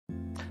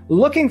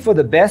Looking for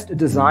the best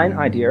design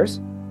ideas?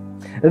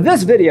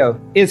 This video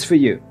is for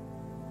you.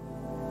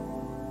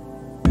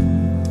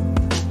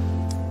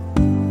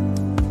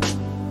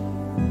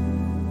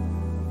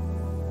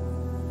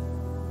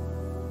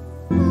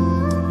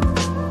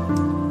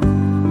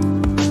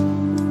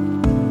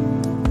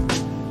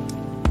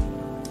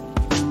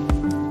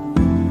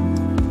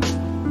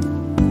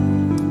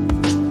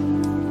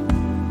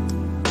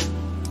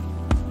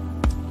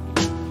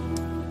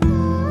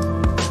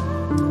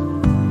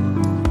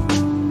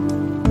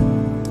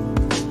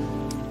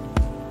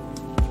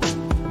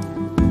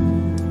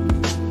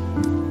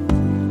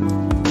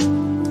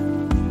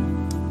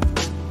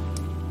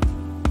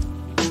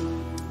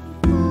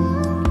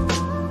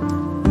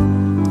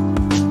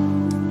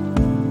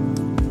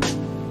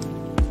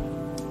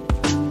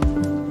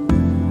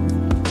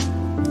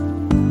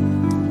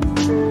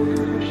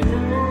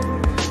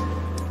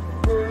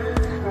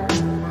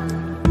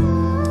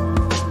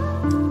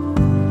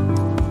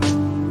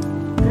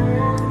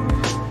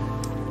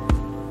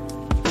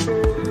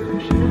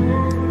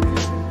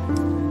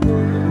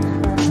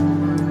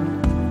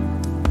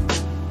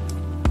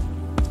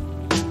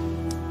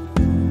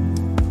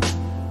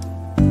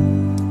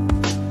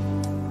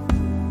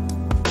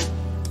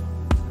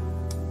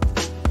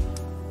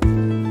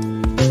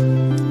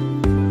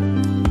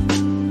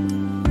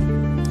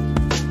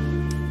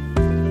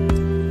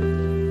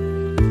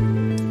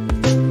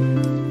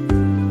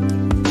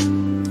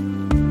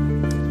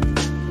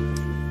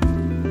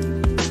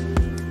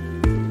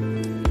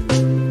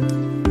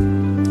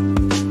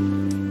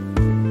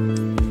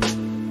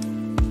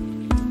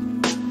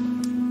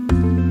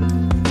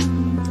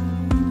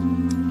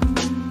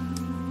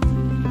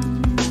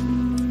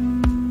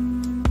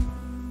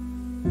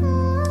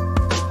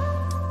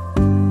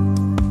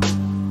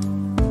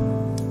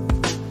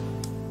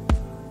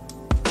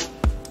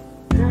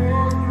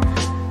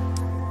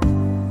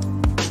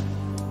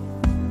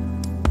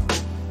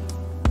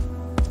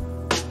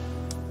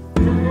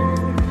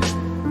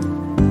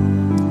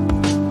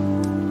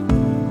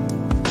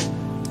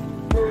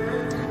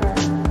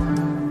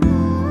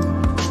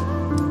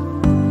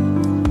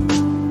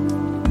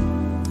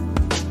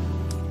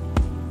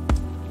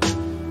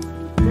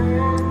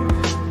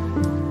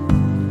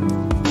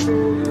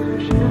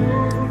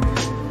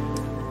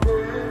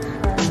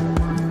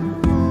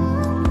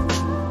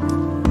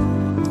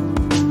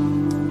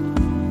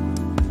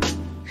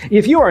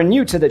 If you are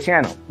new to the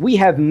channel, we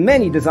have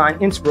many design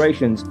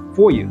inspirations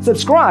for you.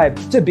 Subscribe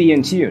to be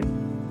in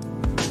tune.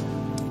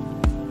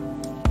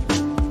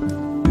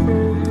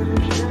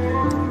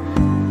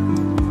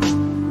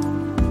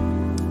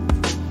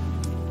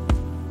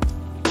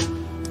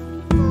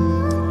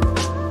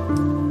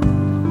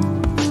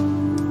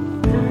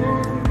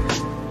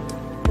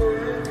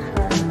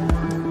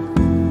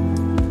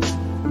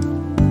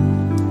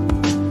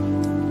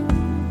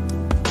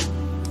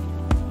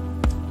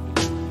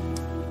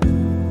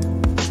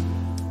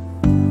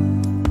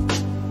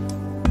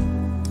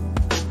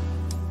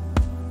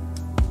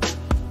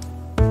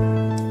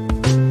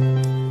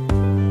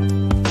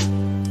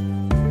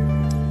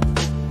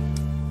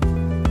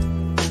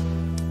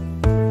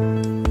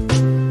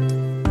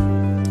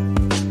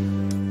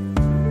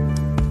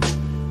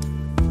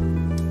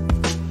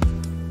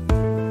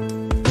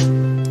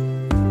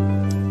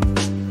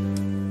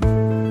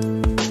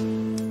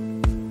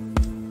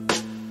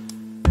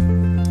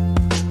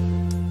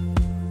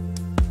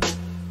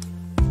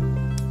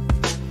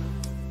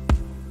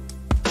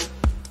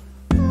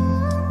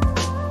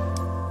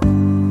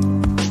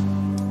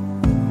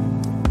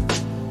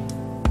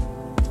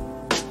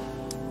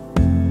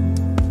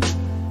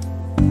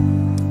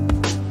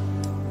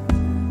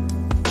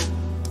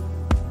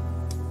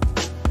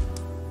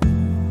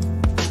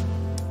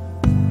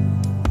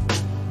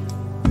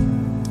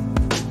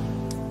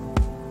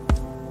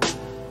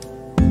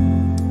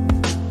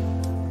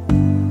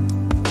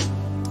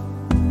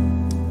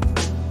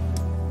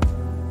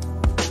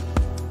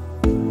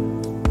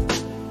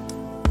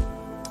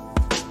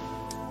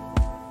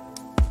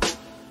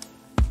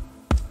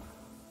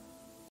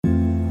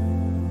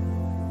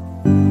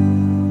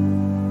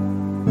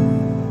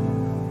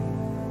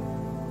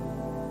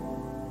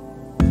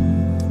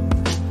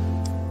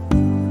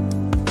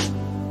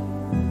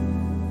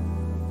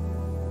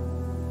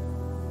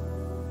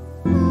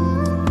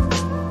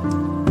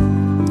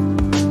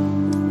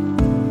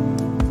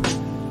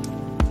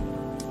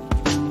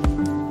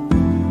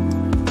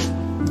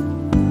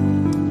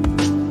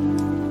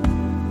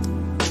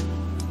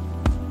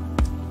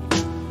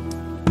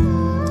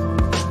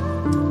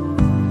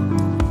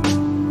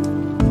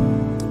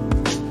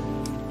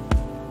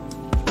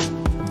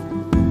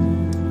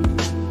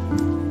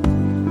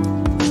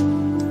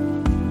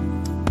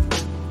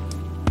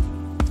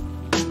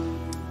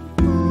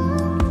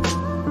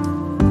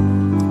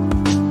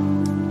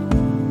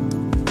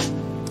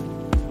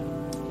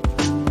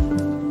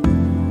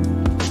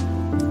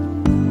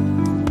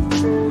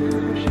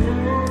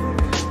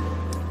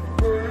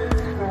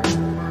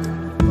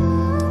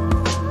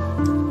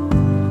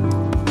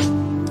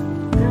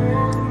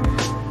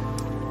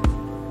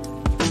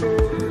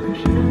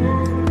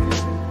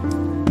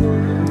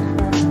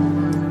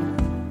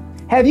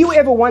 Have you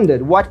ever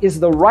wondered what is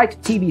the right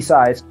TV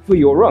size for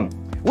your room?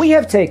 We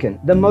have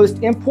taken the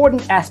most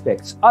important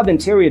aspects of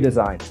interior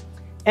design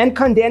and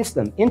condensed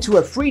them into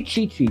a free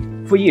cheat sheet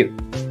for you.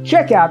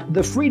 Check out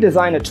the free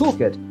designer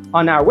toolkit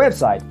on our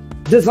website,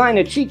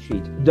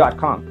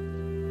 designercheatsheet.com.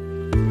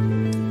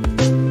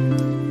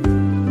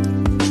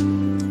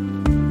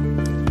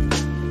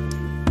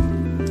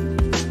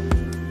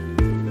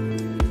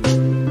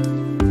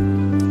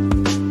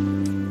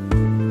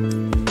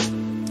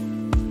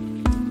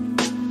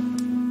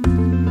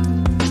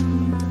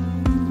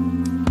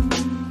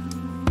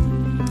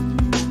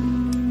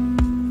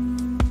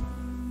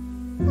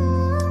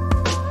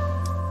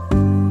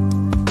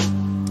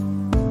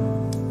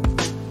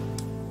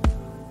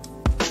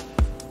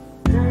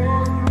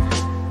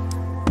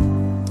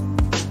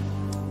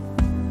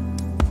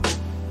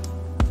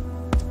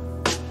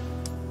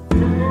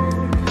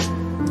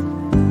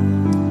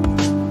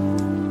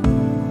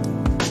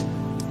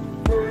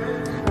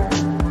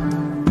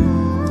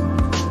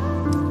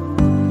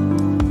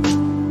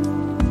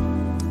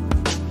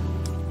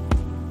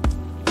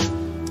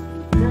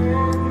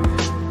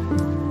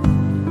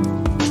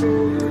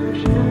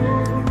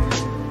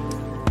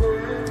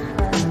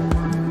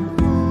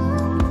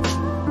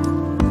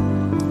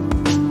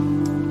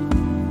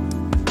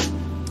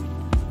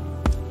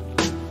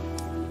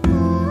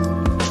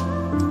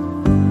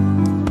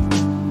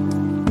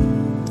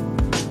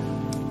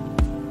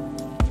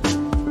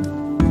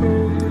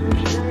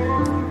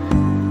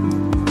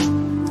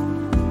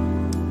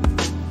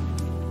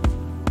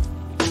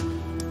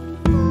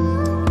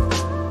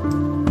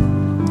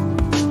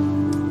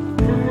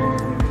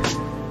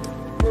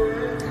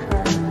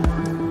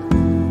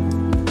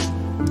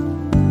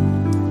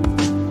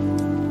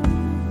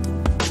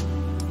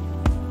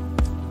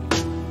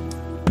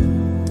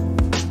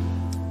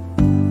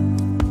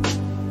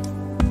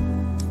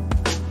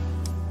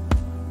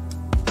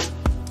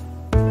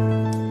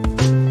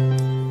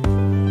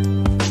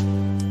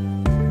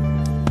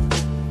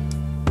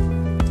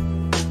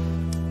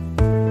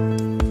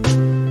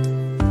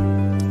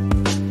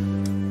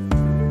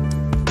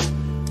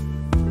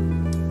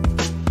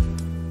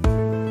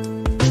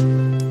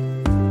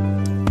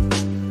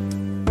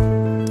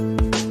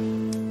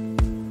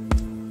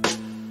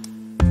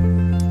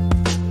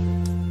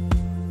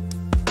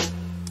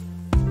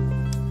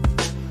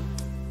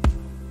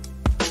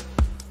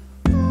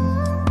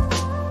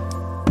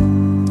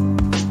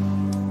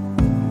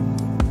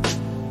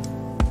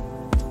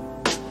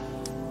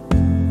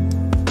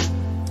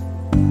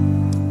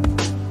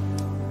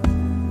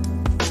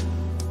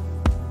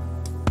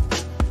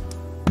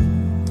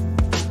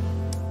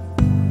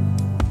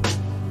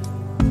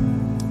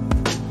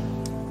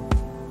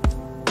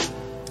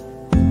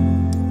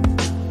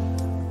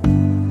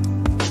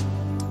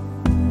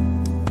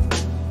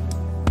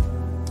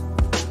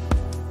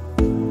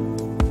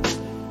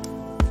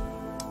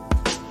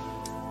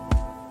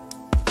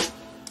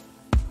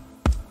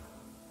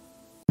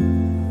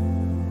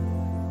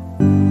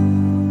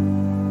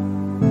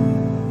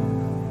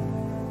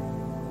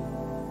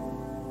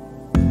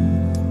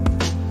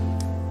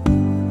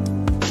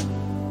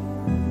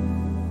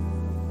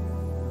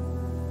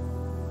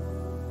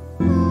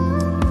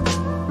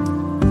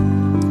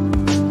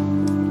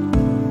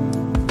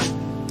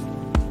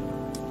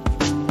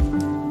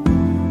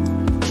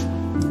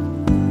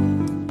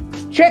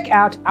 Check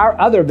out our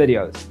other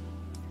videos.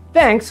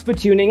 Thanks for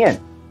tuning in.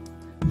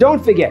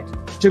 Don't forget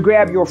to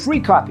grab your free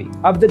copy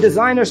of the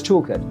Designer's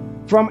Toolkit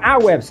from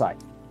our website,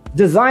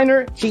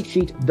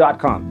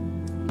 designercheatsheet.com.